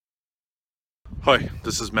Hi,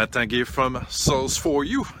 this is Matt Tanguay from Sales for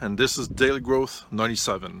You, and this is Daily Growth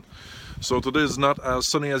 97. So today is not as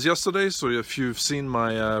sunny as yesterday, so if you've seen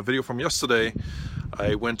my video from yesterday,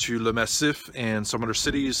 I went to Le Massif and some other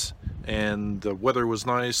cities, and the weather was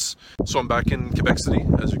nice. So I'm back in Quebec City,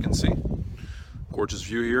 as you can see. Gorgeous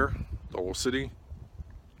view here, the whole city.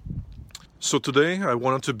 So today I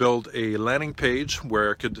wanted to build a landing page where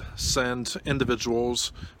I could send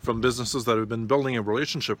individuals from businesses that I've been building a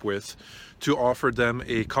relationship with to offer them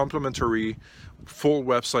a complimentary full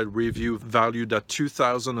website review valued at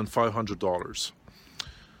 $2,500.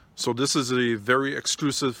 So this is a very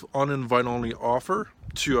exclusive, uninvite only offer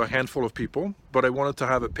to a handful of people, but I wanted to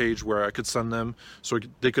have a page where I could send them so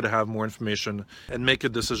they could have more information and make a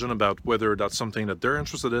decision about whether that's something that they're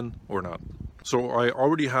interested in or not. So I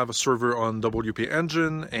already have a server on WP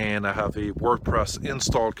Engine and I have a WordPress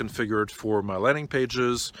installed configured for my landing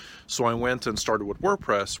pages. So I went and started with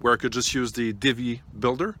WordPress, where I could just use the Divi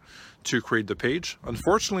builder to create the page.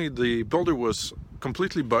 Unfortunately, the builder was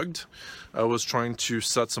completely bugged. I was trying to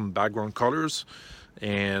set some background colors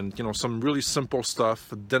and some really simple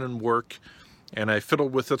stuff didn't work, and I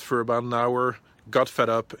fiddled with it for about an hour, got fed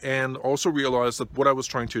up, and also realized that what I was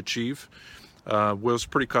trying to achieve was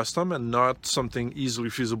pretty custom and not something easily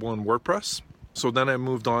feasible in WordPress. So then I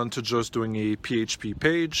moved on to just doing a PHP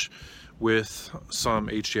page with some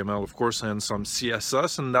HTML, of course, and some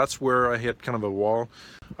CSS, and that's where I hit kind of a wall.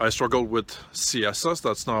 I struggled with CSS.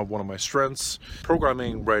 That's not one of my strengths.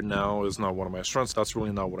 Programming right now is not one of my strengths. That's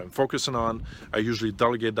really not what I'm focusing on. I usually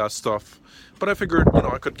delegate that stuff, but I figured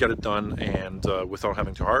I could get it done and without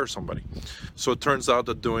having to hire somebody. So it turns out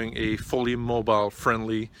that doing a fully mobile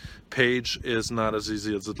friendly page is not as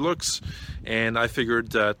easy as it looks, and I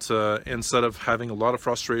figured that instead of having a lot of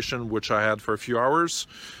frustration, which I had for a few hours,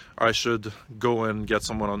 I should go and get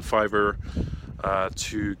someone on Fiverr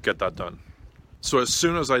to get that done. So as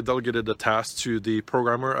soon as I delegated the task to the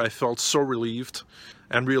programmer, I felt so relieved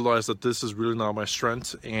and realized that this is really not my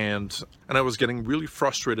strength, and I was getting really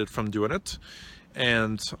frustrated from doing it.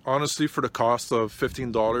 And honestly, for the cost of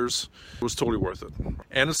 $15, it was totally worth it.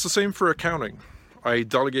 And it's the same for accounting. I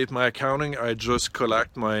delegate my accounting. I just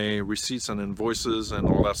collect my receipts and invoices and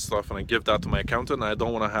all that stuff, and I give that to my accountant. I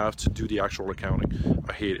don't want to have to do the actual accounting.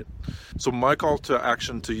 I hate it. So my call to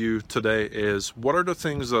action to you today is, what are the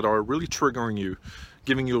things that are really triggering you,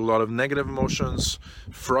 giving you a lot of negative emotions,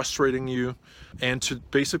 frustrating you, and to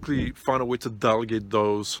basically find a way to delegate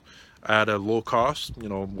those at a low cost,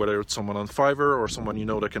 whether it's someone on Fiverr or someone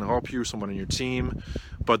that can help you, someone in your team,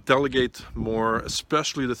 but delegate more,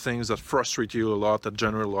 especially the things that frustrate you a lot, that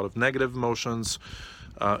generate a lot of negative emotions.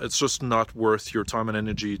 It's just not worth your time and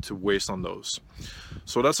energy to waste on those.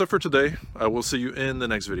 So that's it for today. I will see you in the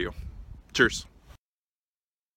next video. Cheers.